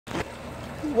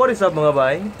What is up mga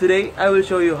bay? Today I will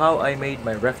show you how I made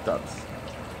my Reftubs.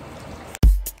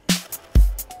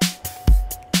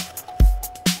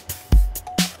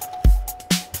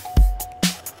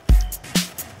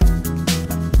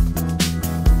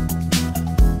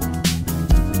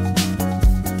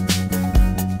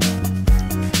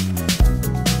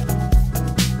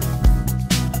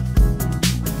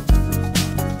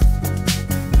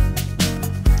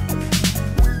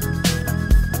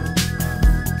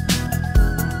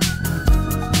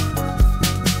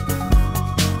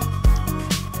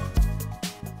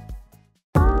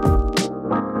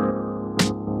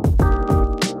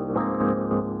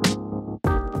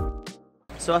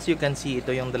 So as you can see,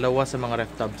 ito yung dalawa sa mga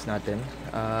Reftubs natin.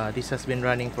 This has been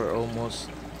running for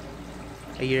almost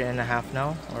a year and a half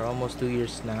now, or almost 2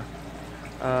 years na.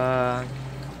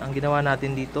 Ang ginawa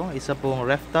natin dito, isa pong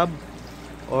Reftub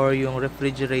or yung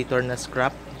refrigerator na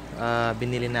scrap.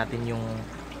 Binili natin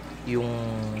yung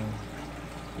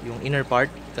inner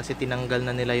part kasi tinanggal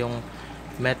na nila yung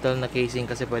metal na casing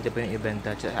kasi pwede pa yung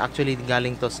ibenta. Actually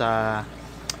galing to sa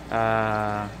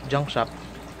junk shop.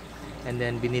 And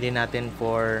then binili natin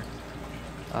for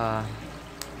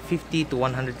 50 to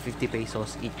 150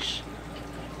 pesos each.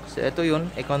 So ito yun,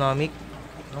 economic,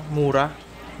 no? Mura,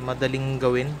 madaling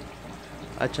gawin,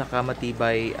 at saka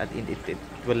matibay, at it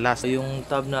will last. So, yung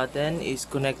tub natin is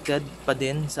connected pa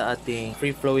din sa ating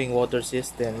free-flowing water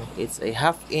system. It's a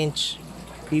 1/2 inch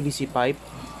PVC pipe.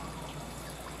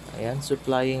 Ayan,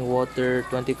 supplying water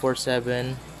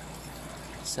 24/7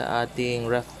 sa ating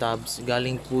Reftubs.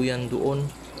 Galing po yan doon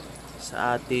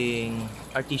sa ating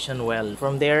artesian well.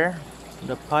 From there,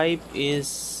 the pipe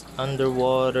is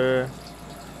underwater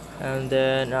and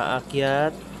then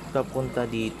aakyat papunta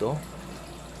dito.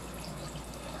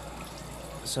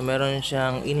 So meron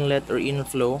siyang inlet or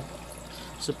inflow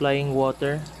supplying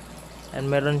water, and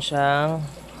meron siyang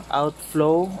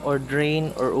outflow or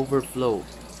drain or overflow.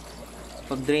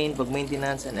 Pag drain, pag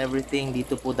maintenance and everything,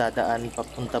 dito po dadaan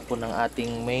papunta po ng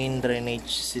ating main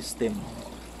drainage system.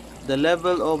 The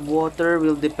level of water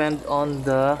will depend on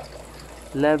the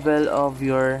level of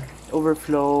your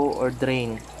overflow or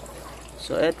drain.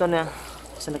 So eto na,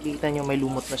 sa nakikita nyo may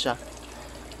lumot na siya.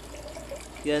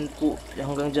 Yan po,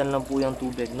 hanggang dyan lang po yung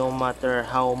tubig, no matter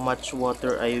how much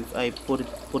water I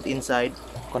put inside.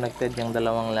 Connected yung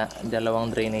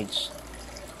dalawang drainage.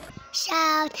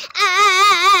 Shout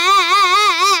out!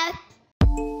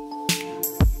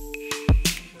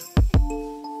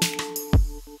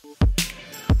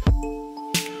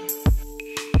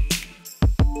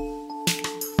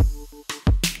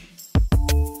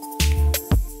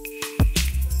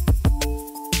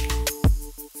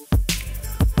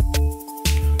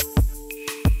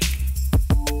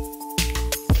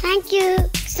 Thank you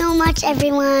so much,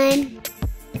 everyone.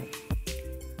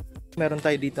 Meron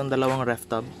tayo dito ang dalawang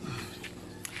Reftub.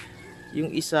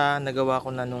 Yung isa nagawa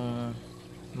ko na nung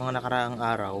mga nakaraang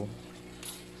araw.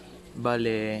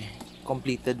 Bale,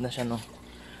 completed na siya, no.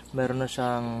 Meron na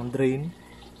siyang drain.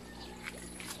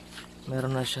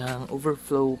 Meron na siyang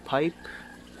overflow pipe.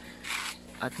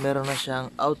 At meron na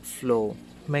siyang outflow.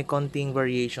 May konting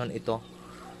variation ito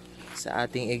sa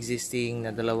ating existing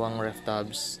na dalawang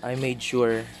Reftubs. I made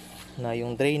sure na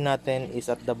yung drain natin is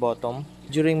at the bottom.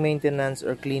 During maintenance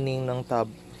or cleaning ng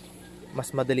tub,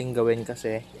 mas madaling gawin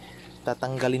kasi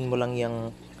tatanggalin mo lang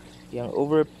yung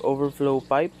overflow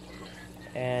pipe,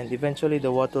 and eventually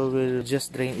the water will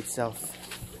just drain itself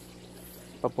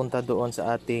papunta doon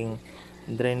sa ating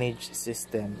drainage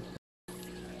system.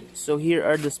 So here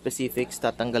are the specifics.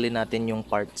 Tatanggalin natin yung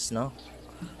parts, no?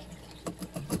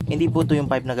 Hindi po ito yung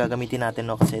pipe na gagamitin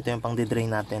natin, no? Kasi ito yung pang de-drain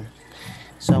natin.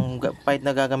 So ang pipe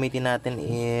na gagamitin natin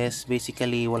is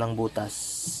basically walang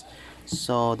butas.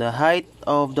 So the height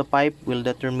of the pipe will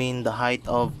determine the height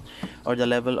of or the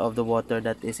level of the water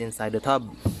that is inside the tub.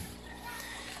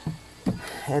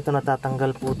 Ito,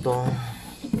 natatanggal po itong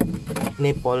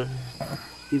nipple,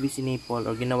 PVC nipple,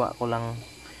 or ginawa ko lang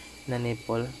na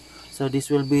nipple. So this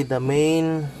will be the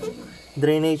main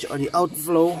drainage or the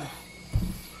outflow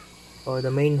or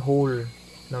the main hole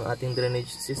ng ating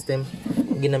drainage system.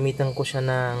 Ginamitan ko siya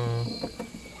ng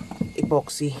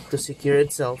epoxy to secure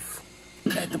itself.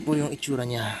 Ito po yung itsura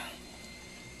niya.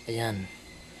 Ayan.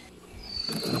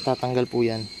 Matatanggal po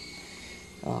yan.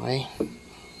 Okay.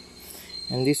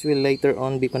 And this will later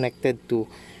on be connected to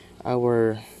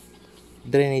our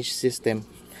drainage system.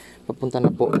 Papunta na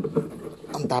po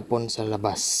ang tapon sa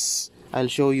labas.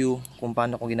 I'll show you kung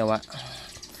paano ko ginawa.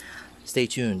 Stay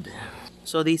tuned.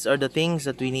 So these are the things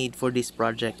that we need for this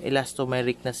project.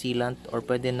 Elastomeric na sealant or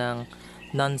pwede ng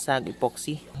non-sag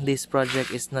epoxy. This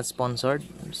project is not sponsored.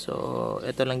 So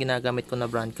ito lang ginagamit ko na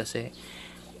brand kasi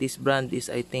This brand is,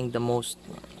 I think, the most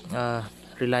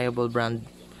reliable brand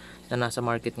na nasa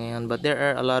market ngayon. But there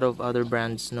are a lot of other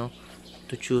brands, no,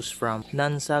 to choose from.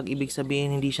 Non-sag, ibig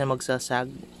sabihin hindi siya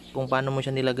magsasag. Kung paano mo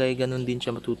siya nilagay, ganun din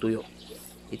siya matutuyo.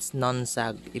 It's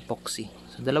non-sag epoxy.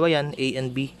 So dalawa yan, A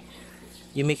and B.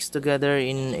 You mix together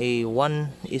in a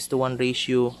 1:1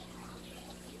 ratio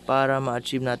para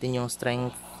ma-achieve natin yung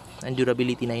strength and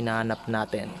durability na hinahanap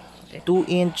natin.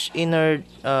 2-inch inner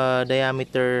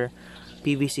diameter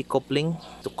PVC coupling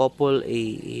to couple a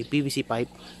PVC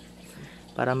pipe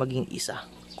para maging isa.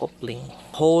 Coupling.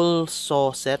 Hole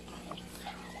saw set.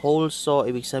 Hole saw,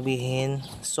 ibig sabihin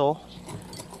saw,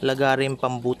 lagarin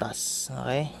pambutas.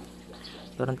 Okay?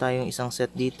 Meron tayong isang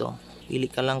set dito. Pili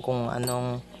ka lang kung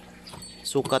anong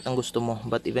sukat ang gusto mo.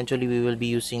 But eventually we will be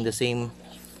using the same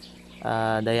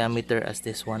diameter as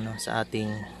this one, no, sa ating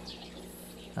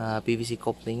PVC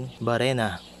coupling.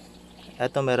 Barena.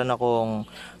 Ito, meron akong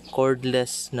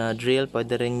cordless na drill.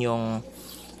 Pwede rin yung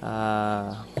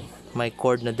may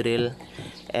cord na drill.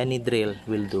 Any drill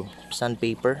will do.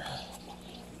 Sandpaper.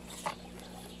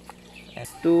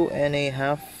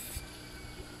 2.5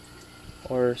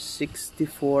 or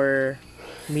 64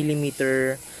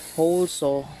 millimeter hole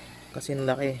saw kasi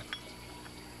laki.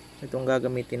 Itong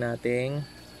gagamitin nating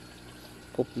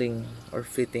coupling or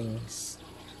fittings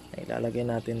na ilalagay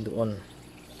natin doon.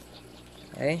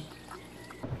 Okay?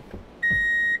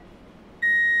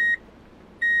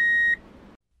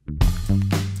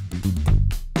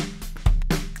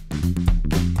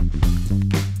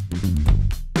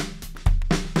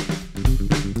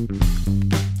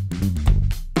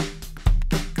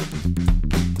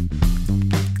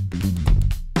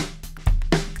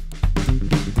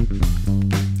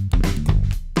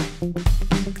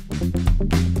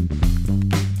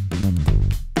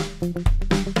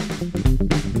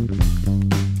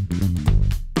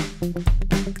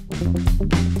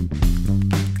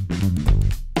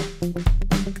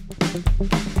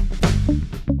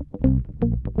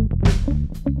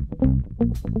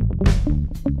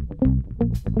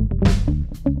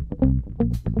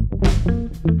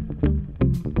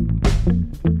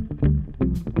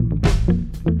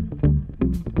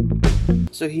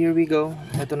 So here we go.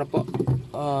 Ito na po.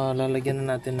 Lalagyan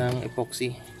na natin ng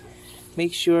epoxy.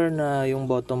 Make sure na yung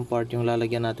bottom part yung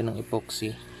lalagyan natin ng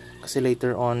epoxy. Kasi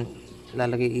later on,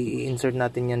 i-insert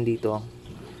natin yan dito.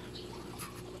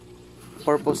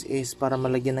 Purpose is para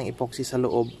malagyan ng epoxy sa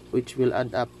loob, which will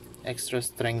add up extra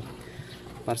strength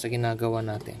para sa ginagawa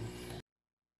natin.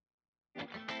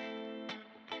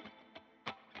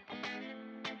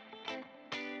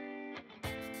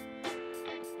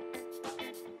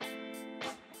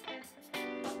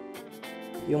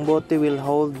 Yung bote will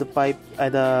hold the pipe,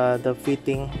 the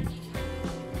fitting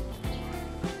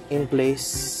in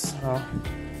place, no?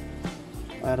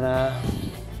 Para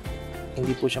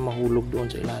hindi po siya mahulog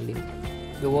doon sa ilalim.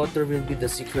 The water will be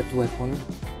the secret weapon.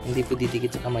 Hindi po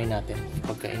didikit sa kamay natin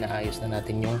pagka inaayos na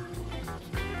natin yung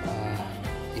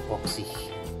epoxy.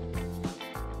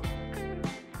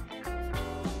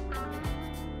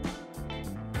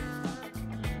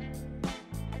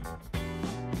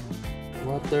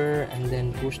 Water and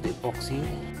then push the epoxy.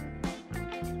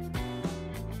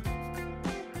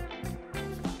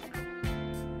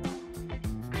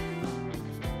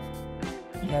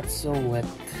 Not so wet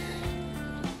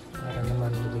para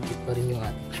naman lumikit pa rin yung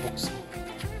ating epoxy.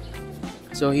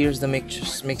 So here's the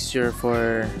mixture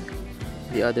for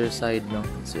the other side, no?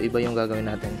 So iba yung gagawin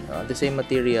natin. The same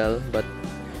material but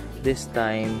this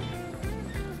time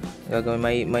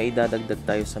gagawin, may idadagdag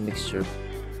tayo sa mixture.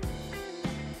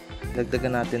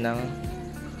 Dagdagan natin ng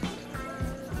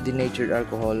denatured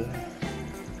alcohol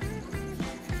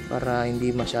para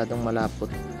hindi masyadong malapot.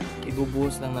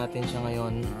 Ibubuhos lang natin siya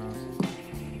ngayon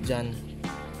dyan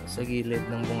sa gilid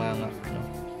ng bunganga, no?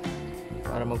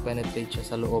 Para mag-penetrate siya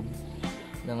sa loob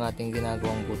ng ating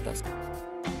ginagawang butas.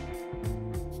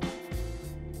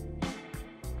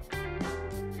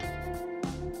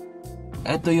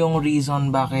 Ito yung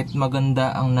reason bakit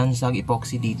maganda ang non-sag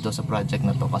epoxy dito sa project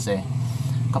na to, kasi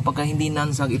kapag hindi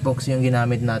non-sag epoxy yung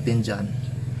ginamit natin dyan,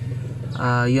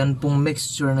 yan pong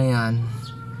mixture na yan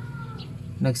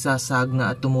nagsasag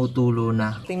na at tumutulo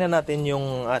na. Tingnan natin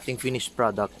yung ating finished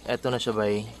product. Ito na siya,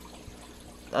 bay.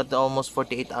 At almost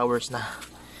 48 hours na.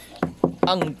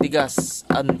 Ang tigas,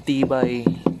 ang tibay.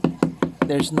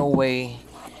 There's no way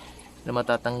na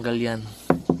matatanggal yan.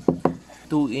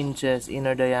 2 inches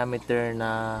inner diameter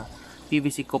na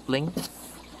PVC coupling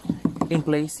in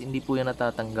place, hindi po yan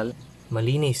natatanggal.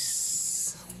 Malinis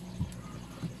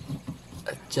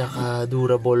at saka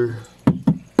durable.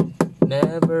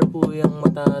 Never po yung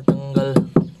matatanggal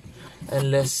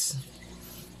unless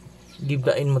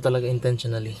gibain mo talaga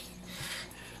intentionally.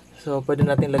 So pwede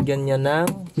natin lagyan niya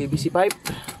ng PVC pipe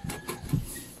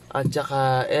at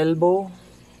saka elbow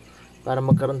para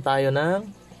magkaroon tayo ng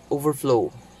overflow.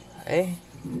 Okay?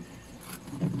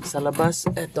 Sa labas,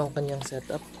 ito ang kanyang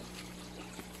setup.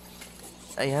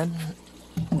 Ayan,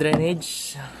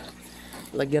 drainage,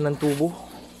 lagyan ng tubo.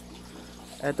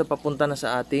 Ito papunta na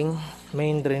sa ating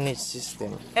main drainage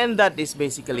system. And that is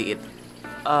basically it.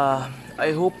 I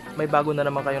hope may bago na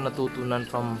naman kayong natutunan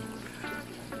from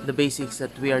the basics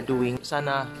that we are doing.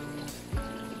 Sana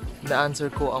na-answer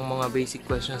ko ang mga basic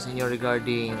questions niyo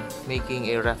regarding making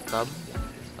a ref tub.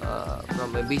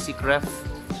 From a basic ref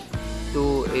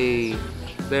to a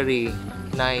very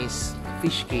nice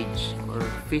fish cage or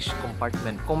fish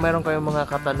compartment. Kung meron kayong mga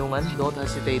katanungan, don't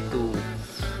hesitate to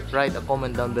write a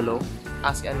comment down below.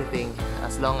 Ask anything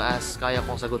as long as kaya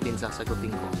kong sagutin,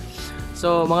 sasagutin ko.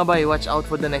 So mga bay, watch out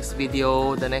for the next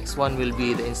video. The next one will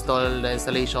be the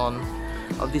installation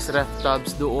of these ref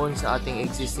tubs doon sa ating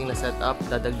existing na setup.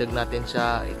 Dadagdag natin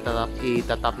siya,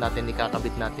 itatap natin,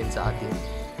 ikakabit natin sa ating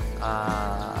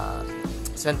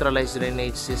centralized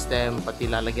drainage system, pati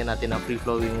lalagyan natin ng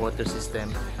free-flowing water system,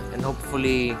 and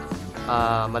hopefully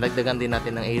madagdagan din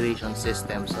natin ng aeration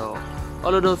system. So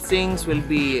all of those things will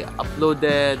be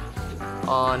uploaded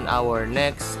on our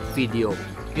next video.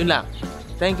 Yun lang.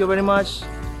 Thank you very much.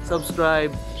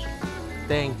 Subscribe.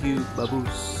 Thank you,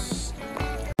 baboos.